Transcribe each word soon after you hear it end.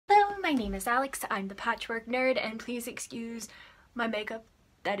My name is Alex, I'm the Patchwork Nerd, and please excuse my makeup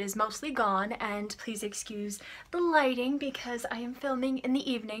that is mostly gone, and please excuse the lighting because I am filming in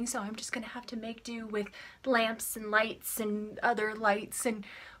the evening, so I'm just gonna have to make do with lamps and lights and other lights, and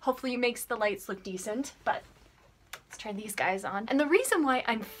hopefully it makes the lights look decent, but let's turn these guys on. And the reason why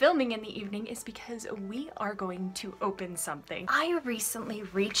I'm filming in the evening is because we are going to open something. I recently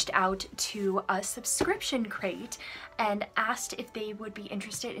reached out to a subscription crate and asked if they would be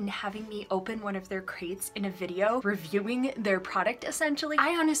interested in having me open one of their crates in a video reviewing their product essentially.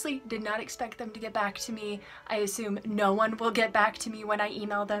 I honestly did not expect them to get back to me. I assume no one will get back to me when I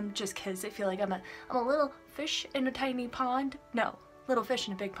email them just because I feel like I'm a little fish in a tiny pond. No, little fish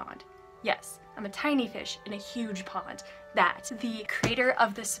in a big pond. Yes, I'm a tiny fish in a huge pond. That the creator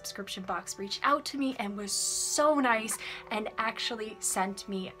of the subscription box reached out to me and was so nice and actually sent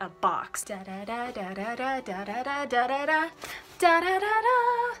me a box. Da da da da da da da da da da da da da da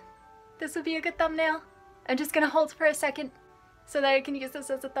da. This would be a good thumbnail. I'm just gonna hold for a second so that I can use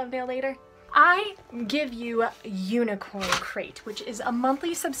this as a thumbnail later. I give you Unicorn Crate, which is a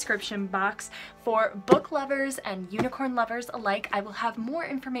monthly subscription box for book lovers and unicorn lovers alike. I will have more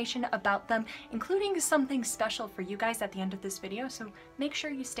information about them, including something special for you guys at the end of this video, so make sure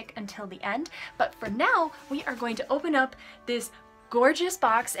you stick until the end. But for now, we are going to open up this gorgeous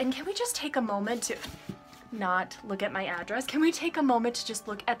box, and can we just take a moment to not look at my address? Can we take a moment to just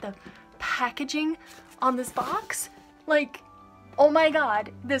look at the packaging on this box? Like, oh my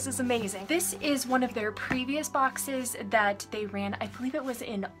god, this is amazing. This is one of their previous boxes that they ran, I believe it was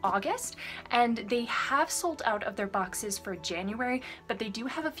in August, and they have sold out of their boxes for January, but they do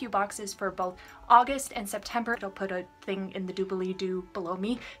have a few boxes for both August and September. I'll put a thing in the doobly-doo below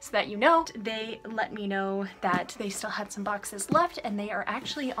me so that you know. They let me know that they still had some boxes left, and they are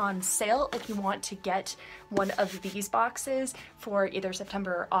actually on sale if you want to get one of these boxes for either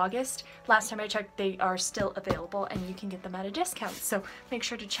September or August. Last time I checked, they are still available and you can get them at a discount, so make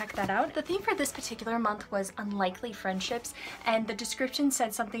sure to check that out. The theme for this particular month was Unlikely Friendships, and the description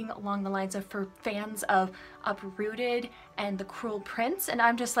said something along the lines of for fans of Uprooted and The Cruel Prince, and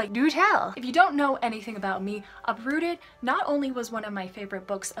I'm just like, do tell! If you don't know anything about me, Uprooted not only was one of my favorite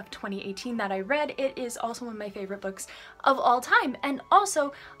books of 2018 that I read, it is also one of my favorite books of all time. And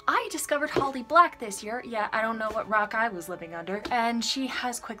also, I discovered Holly Black this year. Yeah, I don't know what rock I was living under, and she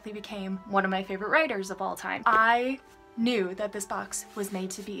has quickly became one of my favorite writers of all time. I knew that this box was made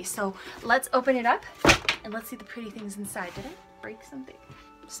to be, so let's open it up and let's see the pretty things inside. Did I break something?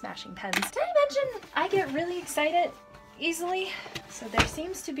 Smashing pens. Did I mention I get really excited easily? So there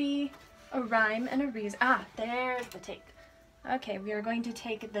seems to be a rhyme and a reason. Ah, there's the tape. Okay, we are going to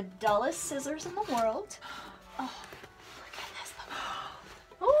take the dullest scissors in the world. Oh, look at this.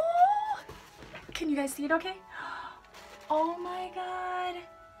 Oh, can you guys see it okay? Oh my god.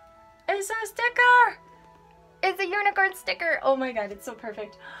 It's a sticker. It's a unicorn sticker. Oh my god, it's so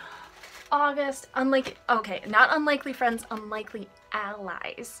perfect. August, okay, not Unlikely Friends, Unlikely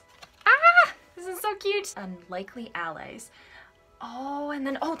Allies. Ah, this is so cute. Unlikely Allies. Oh, and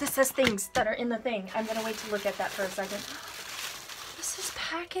then, oh, this says things that are in the thing. I'm gonna wait to look at that for a second. This is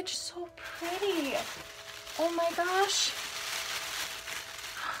packaged so pretty. Oh my gosh.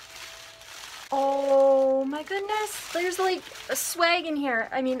 Oh my goodness, there's like a swag in here.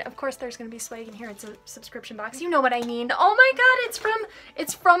 I mean, of course there's gonna be swag in here. It's a subscription box. You know what I mean. Oh my god,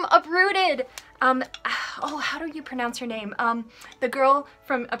 it's from Uprooted. Oh, how do you pronounce her name? The girl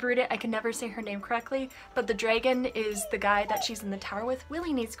from Uprooted, I can never say her name correctly, but the dragon is the guy that she's in the tower with.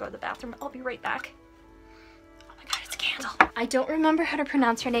 Willie needs to go to the bathroom. I'll be right back. Candle. I don't remember how to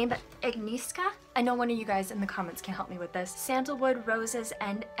pronounce her name, but Agnieszka? I know one of you guys in the comments can help me with this. Sandalwood, Roses,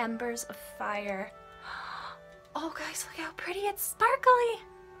 and Embers of Fire. Oh guys, look how pretty it's sparkly.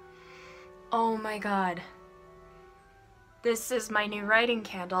 Oh my god. This is my new writing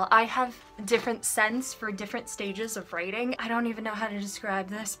candle. I have different scents for different stages of writing. I don't even know how to describe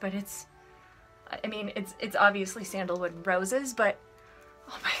this, but it's obviously Sandalwood Roses, but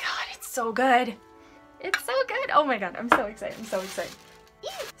oh my god, it's so good. It's so good. Oh my god, I'm so excited. I'm so excited.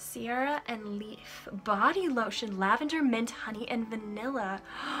 Sierra and Leaf Body Lotion, Lavender, Mint, Honey, and Vanilla.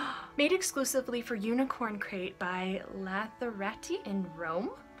 Made exclusively for Unicorn Crate by Lazaretti in Rome,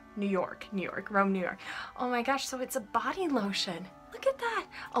 New York. Rome, New York. Oh my gosh, so it's a body lotion. Look at that.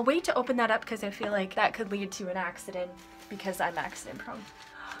 I'll wait to open that up because I feel like that could lead to an accident because I'm accident prone.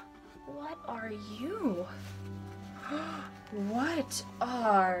 What are you? What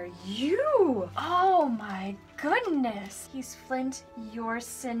are you? Oh my goodness. He's Flint, you're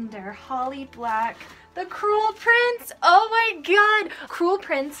Cinder, Holly Black, The Cruel Prince. Oh my god. Cruel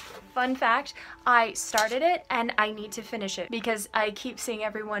Prince, fun fact, I started it and I need to finish it because I keep seeing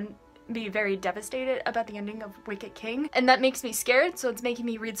everyone be very devastated about the ending of Wicked King, and that makes me scared, so it's making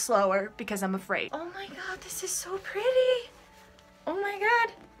me read slower because I'm afraid. Oh my god, this is so pretty! Oh my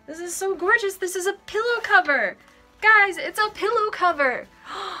god, this is so gorgeous. This is a pillow cover! Guys, it's a pillow cover!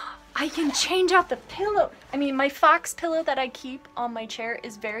 I can change out the pillow! I mean, my fox pillow that I keep on my chair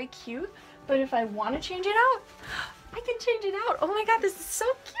is very cute, but if I want to change it out, I can change it out. Oh my god, this is so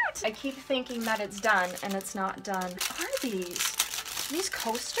cute! I keep thinking that it's done, and it's not done. What are these? These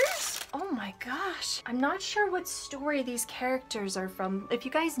coasters? Oh my gosh. I'm not sure what story these characters are from. If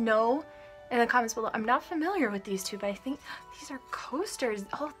you guys know in the comments below, I'm not familiar with these two, but I think these are coasters.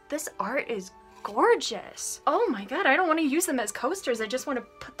 Oh, this art is gorgeous. Oh my god, I don't want to use them as coasters. I just want to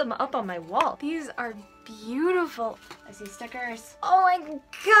put them up on my wall. These are beautiful. I see stickers. Oh my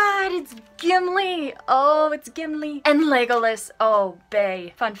god, it's Gimli. Oh, it's Gimli. And Legolas. Oh,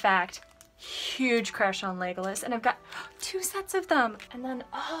 bae. Fun fact. Huge crush on Legolas, and I've got 2 sets of them. And then,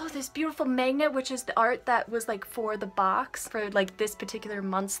 oh, this beautiful magnet, which is the art that was like for the box for like this particular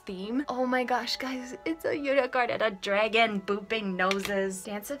month's theme. Oh my gosh, guys, it's a unicorn and a dragon booping noses.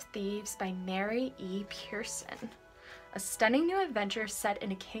 Dance of Thieves by Mary E. Pearson. A stunning new adventure set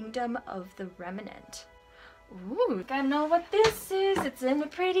in a kingdom of the remnant. Ooh, I know what this is. It's in a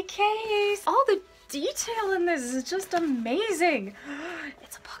pretty case. All the detail in this is just amazing.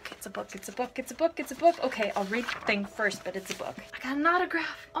 It's a book, it's a book, it's a book, it's a book, it's a book. Okay, I'll read the thing first, but it's a book. I got an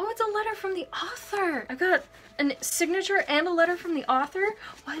autograph. Oh, it's a letter from the author. I got a signature and a letter from the author.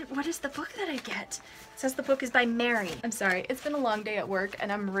 What is the book that I get? It says the book is by Mary. I'm sorry, it's been a long day at work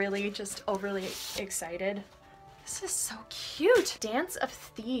and I'm really just overly excited. This is so cute. Dance of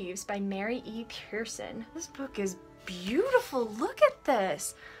Thieves by Mary E. Pearson. This book is beautiful. Look at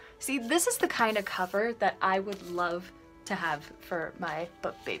this. See, this is the kind of cover that I would love to have for my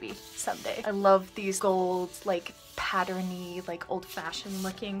book baby someday. I love these gold, like patterny, like old-fashioned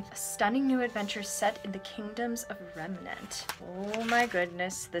looking. A stunning new adventure set in the kingdoms of Remnant. Oh my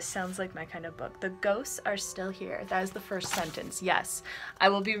goodness, this sounds like my kind of book. The ghosts are still here. That is the first sentence. Yes, I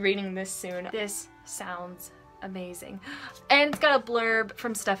will be reading this soon. This sounds amazing. And it's got a blurb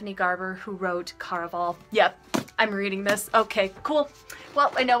from Stephanie Garber, who wrote Caraval. Yep, I'm reading this. Okay, cool.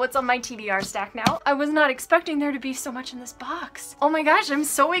 Well, I know what's on my TBR stack now. I was not expecting there to be so much in this box. Oh my gosh, I'm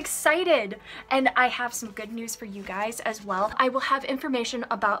so excited. And I have some good news for you guys as well. I will have information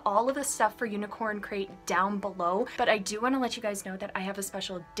about all of the stuff for Unicorn Crate down below, but I do want to let you guys know that I have a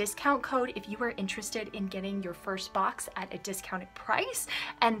special discount code if you are interested in getting your first box at a discounted price,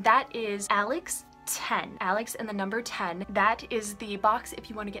 and that is Alex 10. Alex and the number 10. That is the box if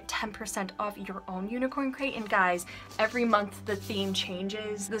you want to get 10% off your own Unicorn Crate. And guys, every month the theme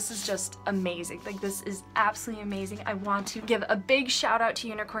changes. This is just amazing. Like, this is absolutely amazing. I want to give a big shout out to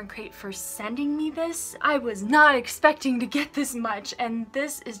Unicorn Crate for sending me this. I was not expecting to get this much, and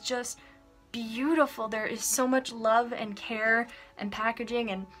this is just beautiful. There is so much love and care and packaging,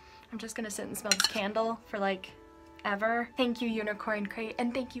 and I'm just gonna sit and smell this candle for like ever. Thank you, Unicorn Crate,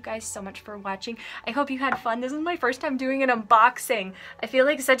 and thank you guys so much for watching. I hope you had fun. This is my first time doing an unboxing. I feel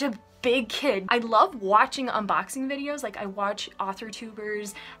like such a big kid. I love watching unboxing videos. Like, I watch author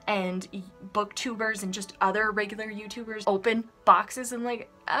tubers and booktubers and just other regular YouTubers open boxes, and like,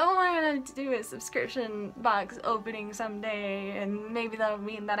 I want to do a subscription box opening someday, and maybe that'll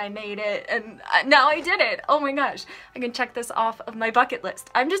mean that I made it, and now I did it. Oh my gosh, I can check this off of my bucket list.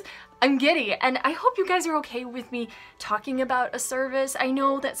 I'm giddy, and I hope you guys are okay with me talking about a service. I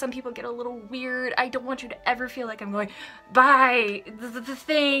know that some people get a little weird. I don't want you to ever feel like I'm going, buy the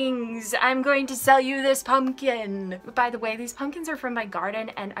things, I'm going to sell you this pumpkin. But by the way, these pumpkins are from my garden,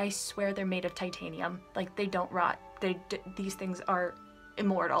 and I swear they're made of titanium. Like, they don't rot. These things are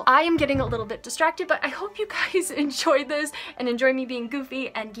immortal. I am getting a little bit distracted, but I hope you guys enjoyed this and enjoy me being goofy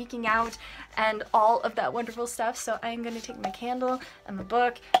and geeking out and all of that wonderful stuff. So I'm gonna take my candle and my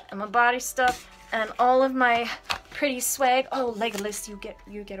book and my body stuff and all of my pretty swag. Oh, Legolas,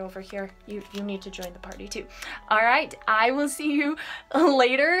 you get over here. You need to join the party too. All right, I will see you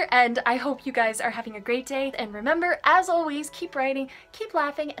later, and I hope you guys are having a great day. And remember, as always, keep writing, keep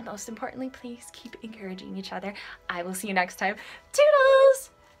laughing, and most importantly, please keep encouraging each other. I will see you next time.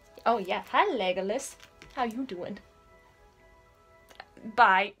 Toodles! Oh yeah, hi Legolas. How you doing?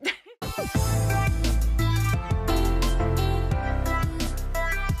 Bye.